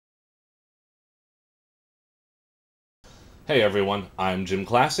Hey everyone, I'm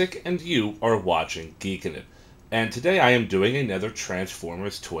JimClassic, and you are watching Geekin. And today I am doing another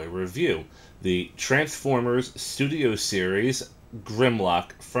Transformers toy review. The Transformers Studio Series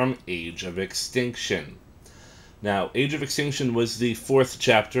Grimlock from Age of Extinction. Now, Age of Extinction was the fourth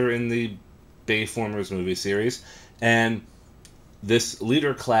chapter in the Bayformers movie series, and this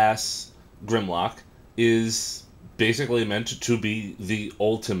leader class Grimlock is basically meant to be the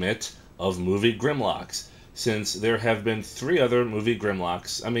ultimate of movie Grimlocks, since there have been three other movie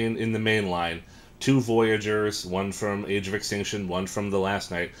Grimlocks, in the main line. Two Voyagers, one from Age of Extinction, one from The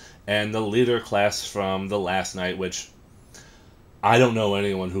Last Night, and the leader class from The Last Night, which I don't know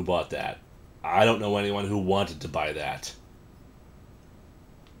anyone who bought that. I don't know anyone who wanted to buy that.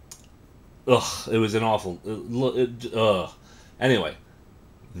 Ugh, it was an awful... Ugh. Anyway,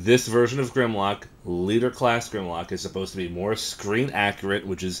 this version of Grimlock, leader class Grimlock, is supposed to be more screen accurate,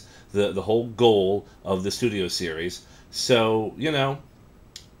 which is the whole goal of the studio series. So,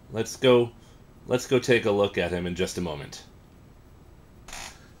 let's go take a look at him in just a moment.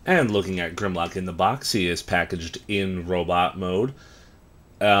 And looking at Grimlock in the box, he is packaged in robot mode.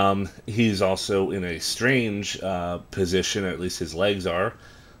 He's also in a strange position, at least his legs are.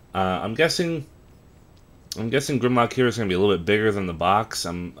 I'm guessing Grimlock here is going to be a little bit bigger than the box.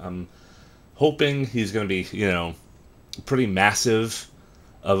 I'm hoping he's going to be, pretty massive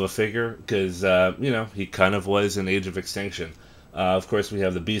of a figure, because, he kind of was in Age of Extinction. Of course, we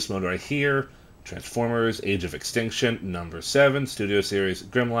have the Beast Mode right here. Transformers, Age of Extinction, number 7, Studio Series,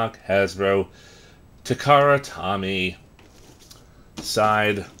 Grimlock, Hasbro, Takara Tommy,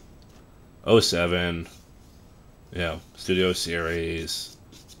 side 07, Studio Series,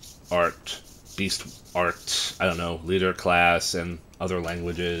 art, Beast art, I don't know, leader class, and other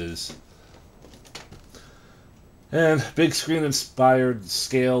languages. And big screen inspired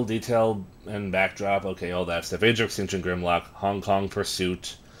scale, detail, and backdrop, okay, all that stuff. Age of Extinction Grimlock, Hong Kong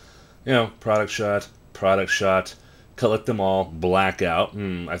Pursuit, product shot, collect them all, blackout,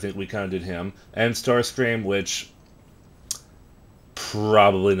 I think we kind of did him, and Starscream, which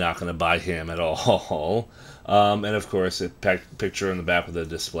probably not going to buy him at all. And of course, a picture in the back with the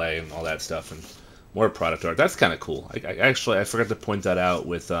display and all that stuff, and more product art. That's kind of cool. I forgot to point that out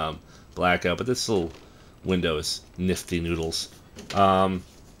with blackout, but this little window is nifty noodles. And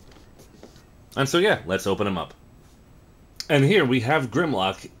so yeah, let's open him up. And here we have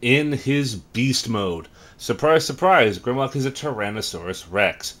Grimlock in his beast mode. Surprise, surprise, Grimlock is a Tyrannosaurus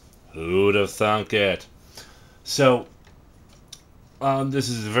Rex. Who'd have thunk it? So, this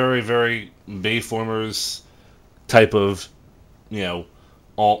is very, very Bayformers type of,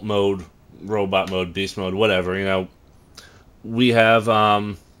 alt mode, robot mode, beast mode, whatever, We have,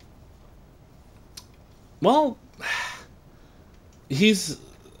 alright,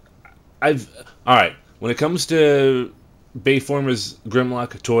 when it comes to Bayformers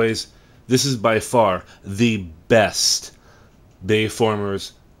Grimlock toys, this is by far the best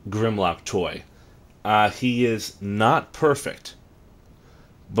Bayformers Grimlock toy. He is not perfect,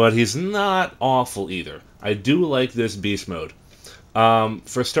 but he's not awful either. I do like this beast mode.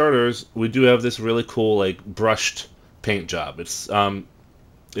 For starters, we do have this really cool, brushed paint job. It's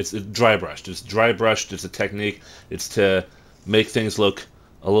dry brushed. It's dry brushed. It's a technique. It's to make things look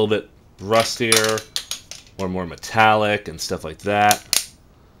a little bit rustier or more metallic and stuff like that.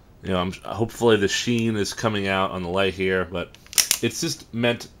 Hopefully the sheen is coming out on the light here, but it's just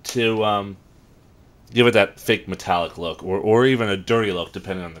meant to give it that fake metallic look, or even a dirty look,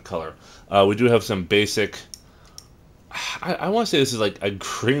 depending on the color. We do have some basic... I want to say this is like a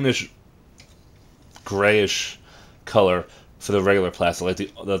greenish, grayish color for the regular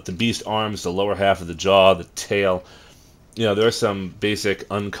plastic, like the beast arms, the lower half of the jaw, the tail. There are some basic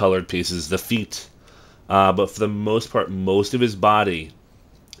uncolored pieces, the feet, but for the most part, most of his body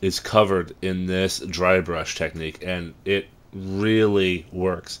is covered in this dry brush technique, and it really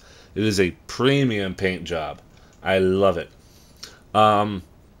works. It is a premium paint job. I love it.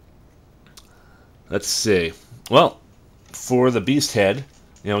 Let's see. Well, for the beast head,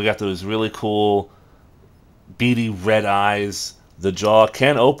 we got those really cool beady red eyes. The jaw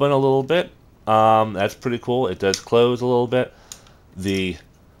can open a little bit. That's pretty cool. It does close a little bit. The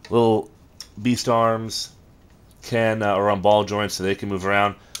little beast arms are on ball joints, so they can move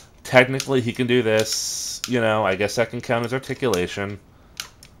around. Technically, he can do this. I guess that can count as articulation.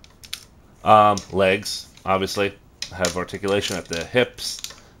 Legs, obviously, have articulation at the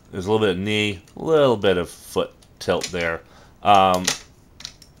hips. There's a little bit of knee, a little bit of foot tilt there.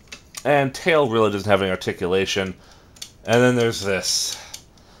 And tail really doesn't have any articulation. And then there's this.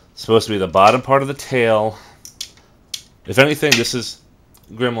 It's supposed to be the bottom part of the tail. If anything, this is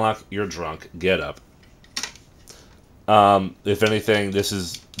Grimlock, you're drunk. Get up. If anything, this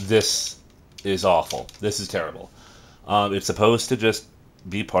is awful. This is terrible. It's supposed to just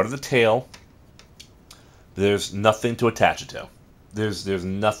be part of the tail. There's nothing to attach it to. There's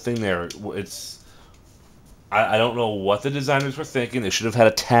nothing there. I don't know what the designers were thinking. They should have had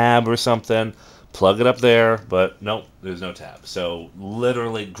a tab or something. Plug it up there, but nope, there's no tab. So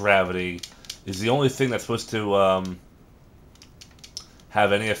literally gravity is the only thing that's supposed to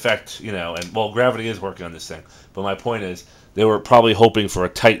have any effect, you know. And well, gravity is working on this thing. But my point is, they were probably hoping for a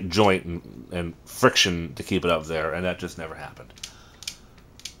tight joint and friction to keep it up there, and that just never happened.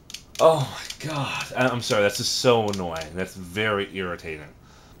 Oh my god. I'm sorry, that's just so annoying. That's very irritating.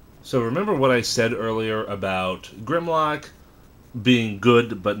 So remember what I said earlier about Grimlock being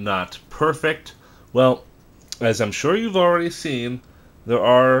good but not perfect? Well, as I'm sure you've already seen, there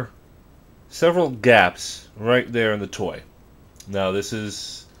are several gaps right there in the toy. Now this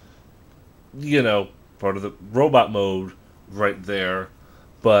is, you know, part of the robot mode right there,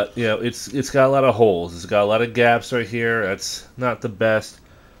 but you know, it's got a lot of holes. It's got a lot of gaps right here. That's not the best.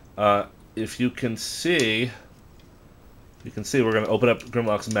 If you can see, we're going to open up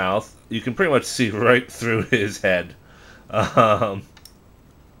Grimlock's mouth. You can pretty much see right through his head. Like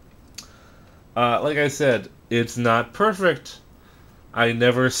I said, it's not perfect. I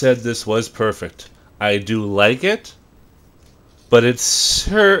never said this was perfect. I do like it, but it's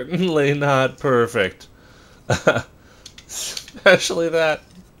certainly not perfect. Especially that.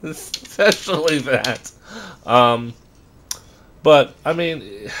 But I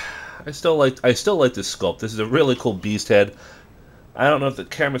mean, I still like this sculpt. This is a really cool beast head. I don't know if the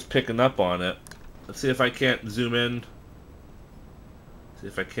camera's picking up on it. Let's see if I can't zoom in. See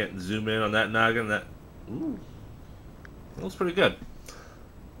if I can't zoom in on that noggin. That looks pretty good.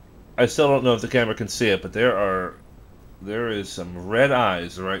 I still don't know if the camera can see it, but there is some red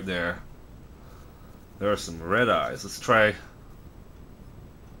eyes right there. There are some red eyes. Let's try.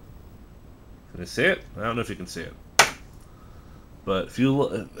 Can you see it? I don't know if you can see it. But if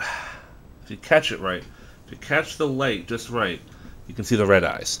you catch it right, if you catch the light just right, you can see the red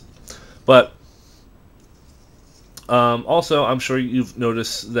eyes. But also, I'm sure you've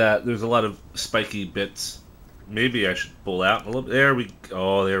noticed that there's a lot of spiky bits. Maybe I should pull out a little. There we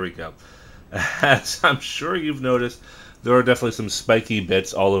go. As I'm sure you've noticed, there are definitely some spiky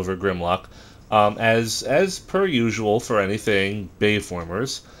bits all over Grimlock. As per usual for anything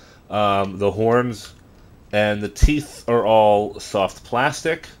Bayformers, the horns and the teeth are all soft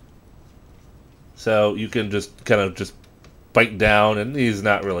plastic, so you can just kind of just bite down, and he's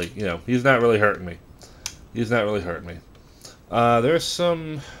not really hurting me. There's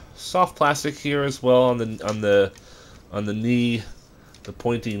some soft plastic here as well on the knee, the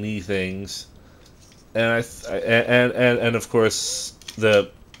pointy knee things, and and of course the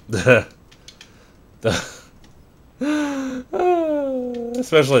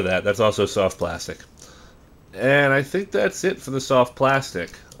especially that's also soft plastic. And I think that's it for the soft plastic.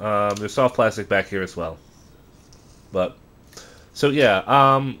 There's soft plastic back here as well. But, so yeah,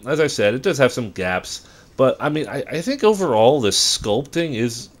 as I said, it does have some gaps. But, I mean, I think overall the sculpting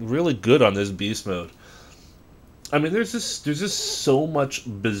is really good on this beast mode. I mean, there's just so much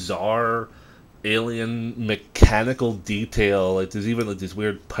bizarre alien mechanical detail. Like, there's even like these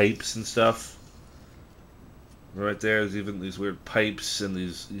weird pipes and stuff. Right there's even these weird pipes and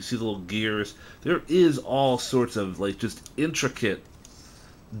these, you see the little gears. There is all sorts of like just intricate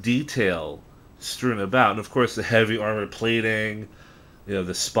detail strewn about, and of course the heavy armor plating, you know,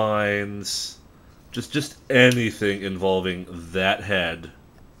 the spines, just anything involving that head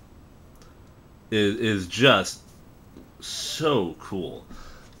is just so cool.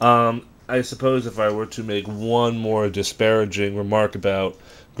 I suppose if I were to make one more disparaging remark about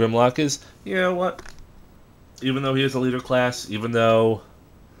Grimlock is, you know what? Even though he is a leader class, even though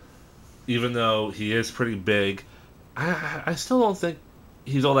he is pretty big, I still don't think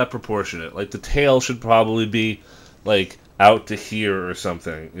he's all that proportionate. Like, the tail should probably be, like, out to here or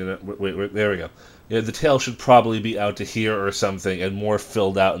something. You know, wait, there we go. Yeah, the tail should probably be out to here or something, and more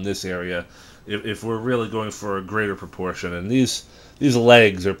filled out in this area, if we're really going for a greater proportion. And these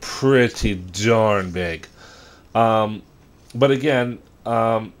legs are pretty darn big. But again,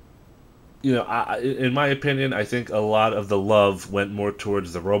 you know, in my opinion, I think a lot of the love went more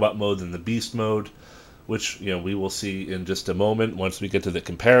towards the robot mode than the beast mode, which, you know, we will see in just a moment once we get to the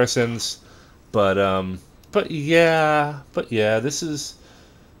comparisons. But yeah, this is,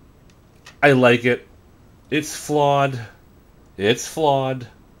 I like it. It's flawed,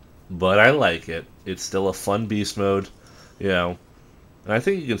 but I like it. It's still a fun beast mode, you know, and I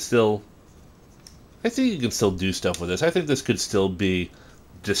think you can still do stuff with this. I think this could still be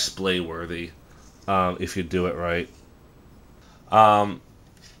display worthy if you do it right.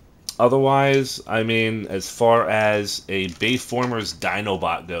 Otherwise, I mean, as far as a Bayformers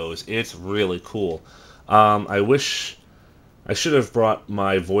Dinobot goes, it's really cool. I wish I should have brought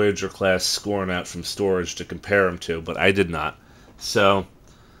my Voyager class Scorn out from storage to compare them to, but I did not. So,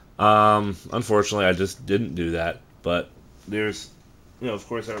 unfortunately, I just didn't do that. But there's, of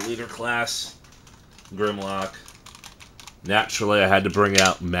course, our leader class, Grimlock. Naturally, I had to bring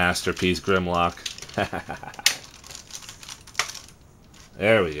out Masterpiece Grimlock.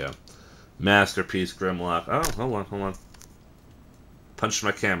 There we go. Masterpiece Grimlock. Oh, hold on. Punched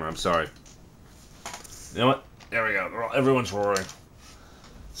my camera, I'm sorry. You know what? There we go. Everyone's roaring.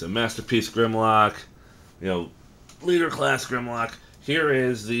 So, Masterpiece Grimlock, Leader Class Grimlock. Here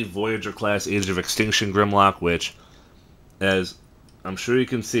is the Voyager Class Age of Extinction Grimlock, which, as I'm sure you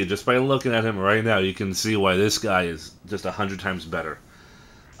can see, just by looking at him right now, you can see why this guy is just 100 times better.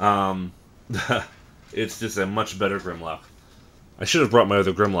 It's just a much better Grimlock. I should have brought my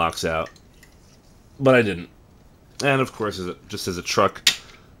other Grimlocks out, but I didn't. And of course, just as a truck,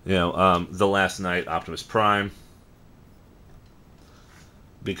 the Last Knight Optimus Prime,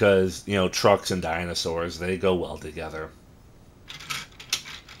 because trucks and dinosaurs, they go well together.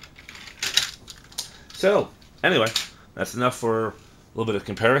 So anyway, that's enough for a little bit of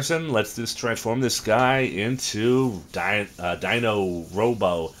comparison. Let's just transform this guy into Dino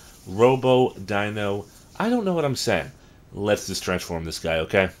Robo Dino. I don't know what I'm saying. Let's just transform this guy,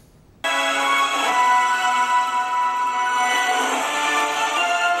 okay?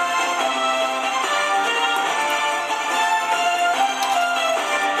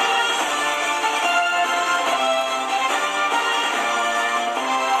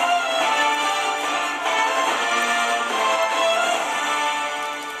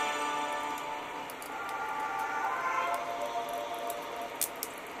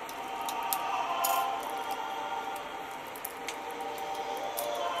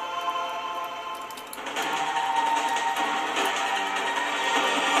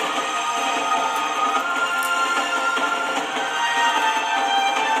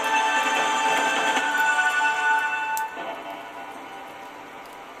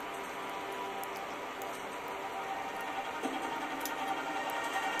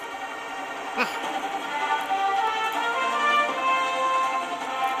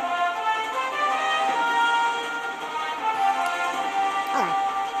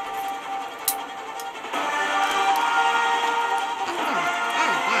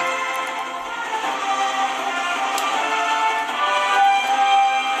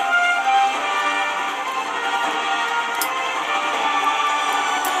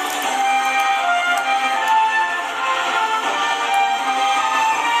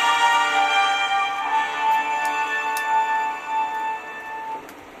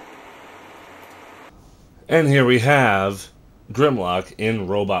 And here we have Grimlock in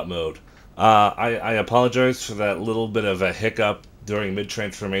robot mode. I apologize for that little bit of a hiccup during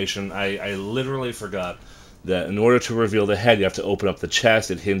mid-transformation. I literally forgot that in order to reveal the head, you have to open up the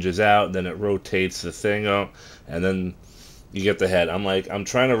chest, it hinges out, and then it rotates the thing up, and then you get the head. I'm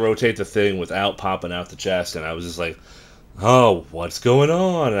trying to rotate the thing without popping out the chest, and I was just like, oh, what's going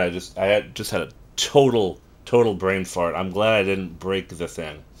on? And I had a total brain fart. I'm glad I didn't break the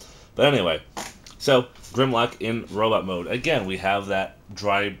thing. But anyway, so Grimlock in robot mode. Again, we have that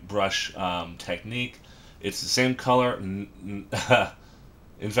dry brush technique. It's the same color. In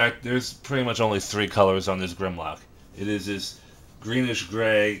fact, there's pretty much only 3 colors on this Grimlock. It is this greenish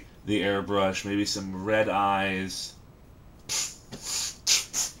gray, the airbrush, maybe some red eyes,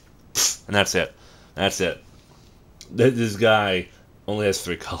 and that's it. That's it. This guy only has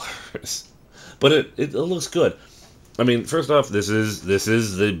 3 colors, but it looks good. I mean, first off, this is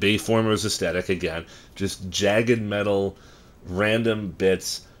the Bayformers aesthetic again, just jagged metal, random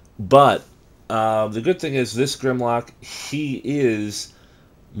bits. But the good thing is this Grimlock, he is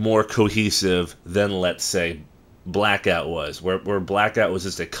more cohesive than, let's say, Blackout was, where Blackout was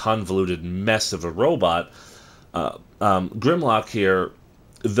just a convoluted mess of a robot. Grimlock here,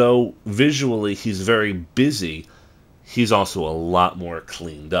 though visually he's very busy, he's also a lot more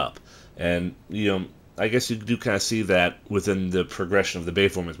cleaned up. And, I guess you do kind of see that within the progression of the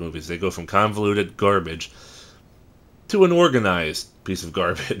Bayformers movies. They go from convoluted garbage to an organized piece of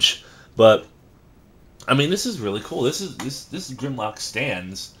garbage. But, I mean, this is really cool. This Grimlock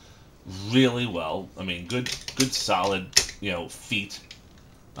stands really well. I mean, good solid, feet.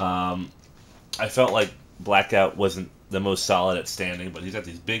 I felt like Blackout wasn't the most solid at standing, but he's got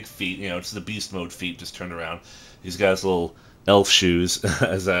these big feet. It's the beast mode feet just turned around. He's got his little elf shoes,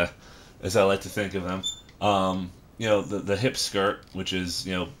 as I like to think of them. The hip skirt, which is,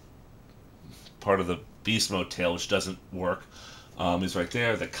 part of the beast mode tail, which doesn't work. is right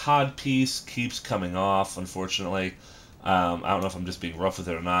there. The cod piece keeps coming off, unfortunately. I don't know if I'm just being rough with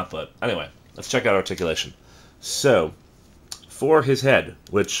it or not, but anyway, let's check out articulation. So, for his head,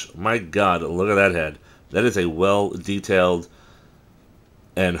 which, my God, look at that head. That is a well-detailed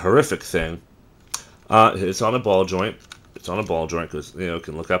and horrific thing. It's on a ball joint. It's on a ball joint because, you know, it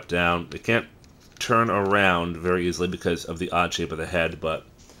can look up, down. It can't turn around very easily because of the odd shape of the head, but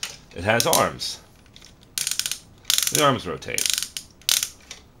it has arms. The arms rotate.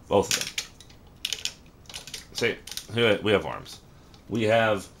 Both of them. See, here we have arms. We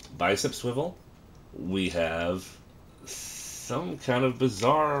have bicep swivel. We have some kind of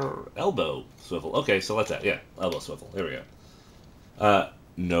bizarre elbow swivel. Okay, so let's that. Yeah, elbow swivel. Here we go.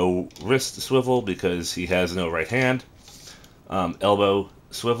 No wrist swivel because he has no right hand. Elbow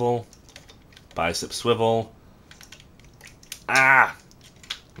swivel. Bicep swivel.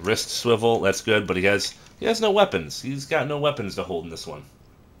 Wrist swivel. That's good, but he has no weapons. He's got no weapons to hold in this one,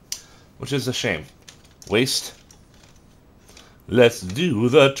 which is a shame. Waist. Let's do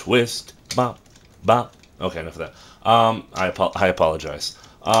the twist. Bop, bop. Okay, enough of that. I apologize.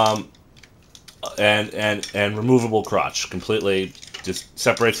 And removable crotch, completely just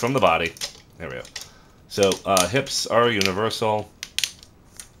separates from the body. There we go. So hips are universal.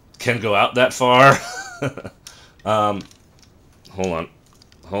 Can go out that far. Hold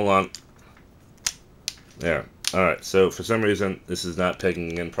on. There. All right. So for some reason this is not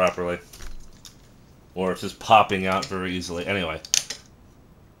pegging in properly, or it's just popping out very easily. Anyway.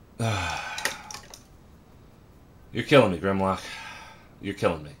 You're killing me, Grimlock. You're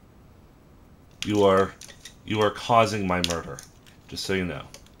killing me. You are causing my murder. Just so you know.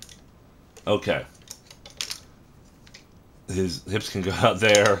 Okay. His hips can go out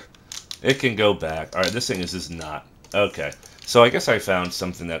there. It can go back. Alright, this thing is just not. Okay. So I guess I found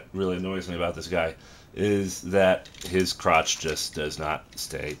something that really annoys me about this guy is that his crotch just does not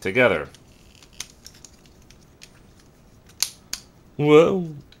stay together. Well,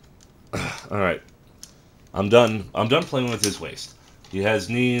 alright. I'm done playing with his waist. He has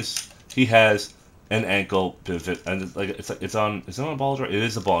knees. He has an ankle pivot, and like it's on a ball joint. It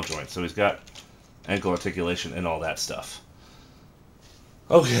is a ball joint, so he's got ankle articulation and all that stuff.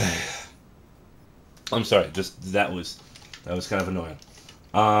 Okay. I'm sorry. Just that was kind of annoying.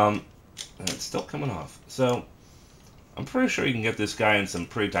 And it's still coming off. So I'm pretty sure you can get this guy in some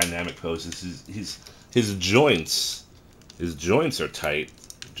pretty dynamic poses. His joints are tight.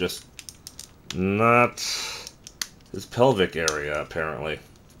 Just not his pelvic area, apparently.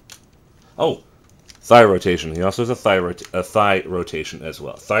 Oh, thigh rotation. He also has a thigh rotation as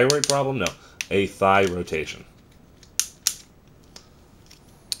well. Thyroid problem? No, a thigh rotation.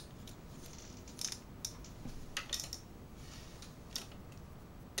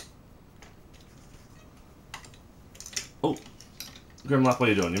 Oh, Grimlock, what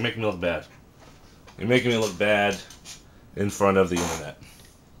are you doing? You're making me look bad. You're making me look bad in front of the internet.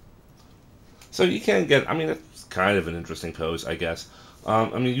 So you can get, I mean, it's kind of an interesting pose, I guess.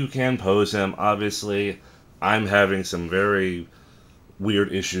 I mean, you can pose him. Obviously, I'm having some very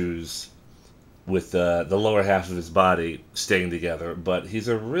weird issues with the lower half of his body staying together, but he's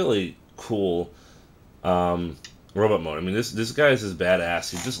a really cool robot mode. I mean, this guy is just badass.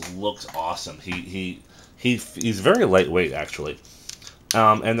 He just looks awesome. He's very lightweight, actually.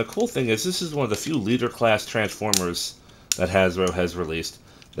 And the cool thing is, this is one of the few leader class Transformers that Hasbro has released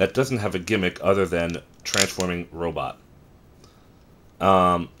that doesn't have a gimmick other than transforming robot.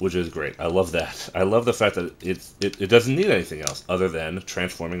 Which is great. I love that. I love the fact that it doesn't need anything else other than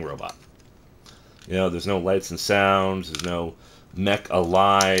transforming robot. You know, there's no lights and sounds, there's no mech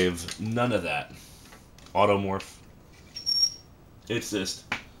alive, none of that. Automorph. It's just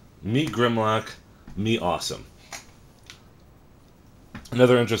me Grimlock, me awesome.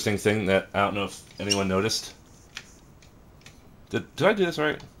 Another interesting thing that I don't know if anyone noticed. Did I do this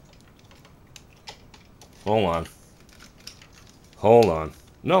right? Hold on.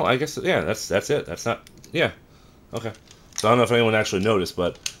 No, I guess, yeah, that's it. That's not, yeah. Okay. So I don't know if anyone actually noticed,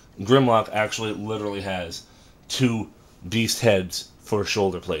 but Grimlock actually literally has 2 beast heads for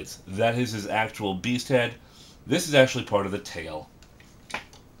shoulder plates. That is his actual beast head. This is actually part of the tail.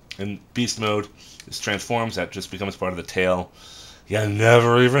 In beast mode, this transforms, that just becomes part of the tail. You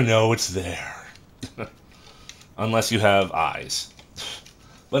never even know it's there. Unless you have eyes.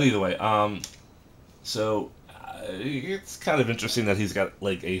 But either way, so it's kind of interesting that he's got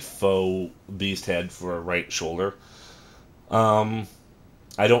like a faux beast head for a right shoulder. I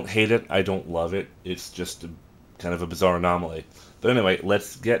don't hate it. I don't love it. It's just kind of a bizarre anomaly. But anyway,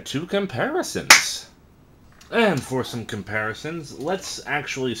 let's get to comparisons. And for some comparisons, let's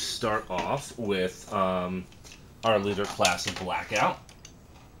actually start off with our leader class of Blackout.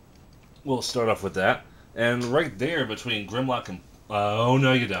 We'll start off with that. And right there between Grimlock and... oh,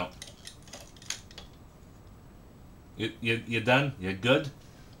 no, you don't. You done? You good?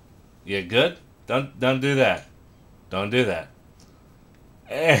 You good? Don't do that. Don't do that.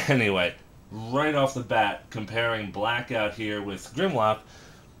 Anyway, right off the bat, comparing Blackout here with Grimlock,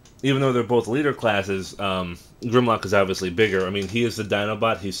 even though they're both leader classes, Grimlock is obviously bigger. I mean, he is the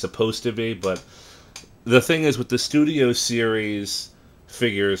Dinobot. He's supposed to be, but the thing is with the Studio Series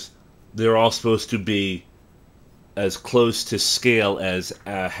figures, they're all supposed to be as close to scale as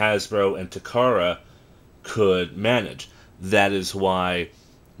Hasbro and Takara could manage. That is why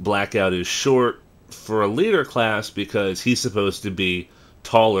Blackout is short for a leader class, because he's supposed to be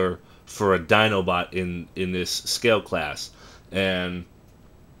taller for a Dinobot in this scale class. And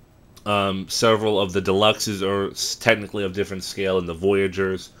several of the Deluxes are technically of different scale, and the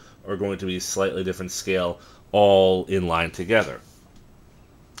Voyagers are going to be slightly different scale, all in line together.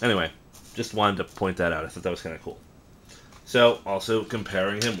 Anyway, just wanted to point that out. I thought that was kind of cool. So, also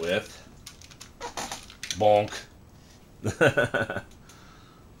comparing him with Bonk.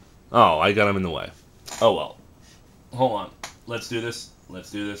 Oh, I got him in the way. Oh well. Hold on. Let's do this.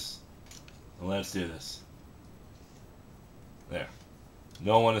 Let's do this. Let's do this. There.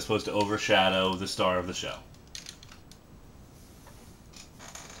 No one is supposed to overshadow the star of the show.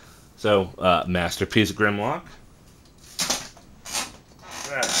 So, Masterpiece Grimlock.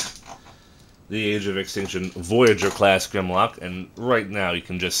 The Age of Extinction Voyager class Grimlock, and right now you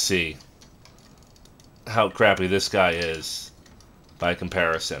can just see how crappy this guy is by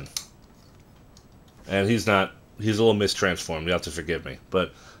comparison. And he's a little mistransformed, you have to forgive me,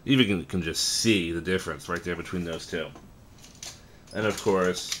 but you can just see the difference right there between those two. And of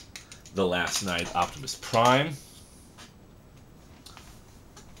course, the Last Night Optimus Prime.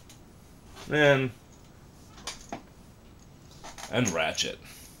 And Ratchet.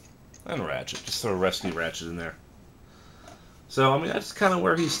 And Ratchet. Just throw Rescue Ratchet in there. So, I mean, that's kind of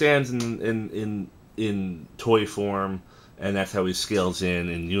where he stands in toy form, and that's how he scales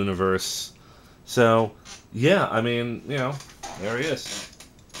in universe. So, yeah, I mean, you know, there he is.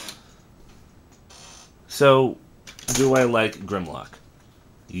 So, do I like Grimlock?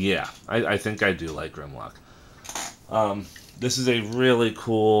 Yeah, I think I do like Grimlock. This is a really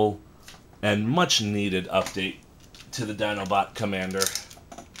cool and much needed update to the Dinobot Commander.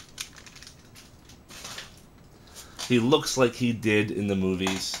 He looks like he did in the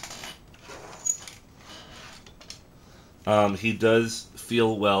movies. He does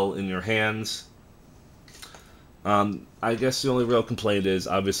feel well in your hands. I guess the only real complaint is,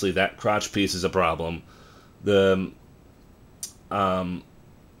 obviously, that crotch piece is a problem. The, what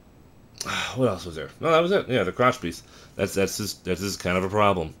else was there? No, that was it. Yeah, the crotch piece. That's just kind of a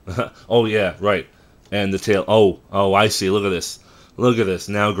problem. Oh, yeah, right. And the tail. Oh, I see. Look at this. Look at this.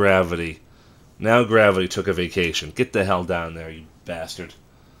 Now Gravity. Now Gravity took a vacation. Get the hell down there, you bastard.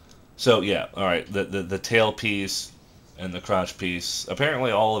 So, yeah, alright. The tail piece and the crotch piece.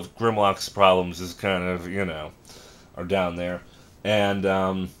 Apparently all of Grimlock's problems is kind of, you know, are down there. And,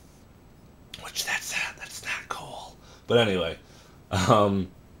 which that's not cool. But anyway,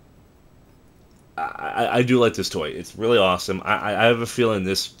 I do like this toy. It's really awesome. I have a feeling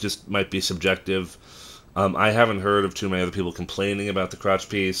this just might be subjective. I haven't heard of too many other people complaining about the crotch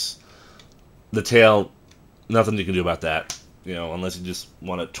piece. The tail, nothing you can do about that, you know, unless you just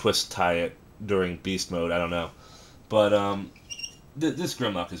want to twist tie it during beast mode. I don't know. But this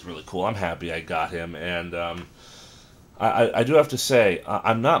Grimlock is really cool. I'm happy I got him, and I do have to say,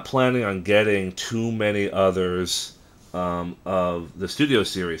 I'm not planning on getting too many others of the Studio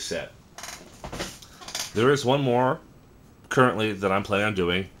Series set. There is one more currently that I'm planning on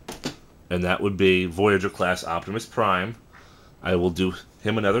doing, and that would be Voyager class Optimus Prime. I will do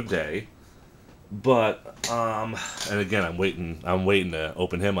him another day. But, and again, I'm waiting to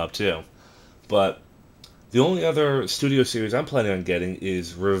open him up too. But the only other Studio Series I'm planning on getting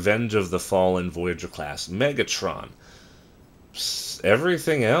is Revenge of the Fallen Voyager class Megatron.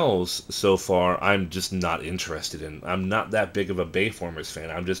 Everything else so far, I'm just not interested in. I'm not that big of a Bayformers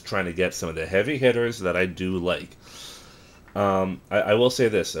fan. I'm just trying to get some of the heavy hitters that I do like. I will say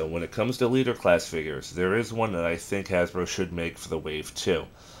this, though. When it comes to leader class figures, there is one that I think Hasbro should make for the Wave 2.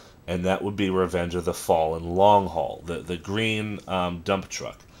 And that would be Revenge of the Fallen Long Haul, the green dump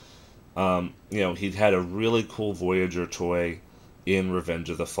truck. You know, he'd had a really cool Voyager toy in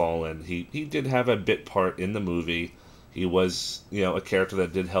Revenge of the Fallen. He did have a bit part in the movie. He was, you know, a character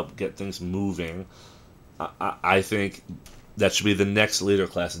that did help get things moving. I think that should be the next leader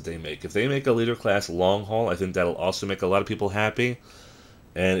class that they make. If they make a leader class long haul, I think that'll also make a lot of people happy.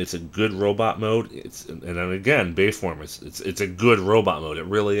 and it's a good robot mode. And then again, Bayformers, it's a good robot mode. It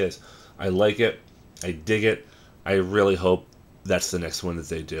really is. I like it. I dig it. I really hope that's the next one that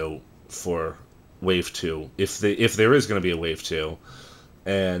they do for Wave 2, if there is going to be a Wave 2,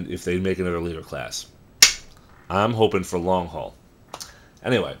 and if they make another leader class. I'm hoping for long haul.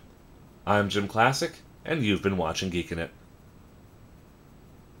 Anyway, I'm JimClassic, and you've been watching Geekin' It.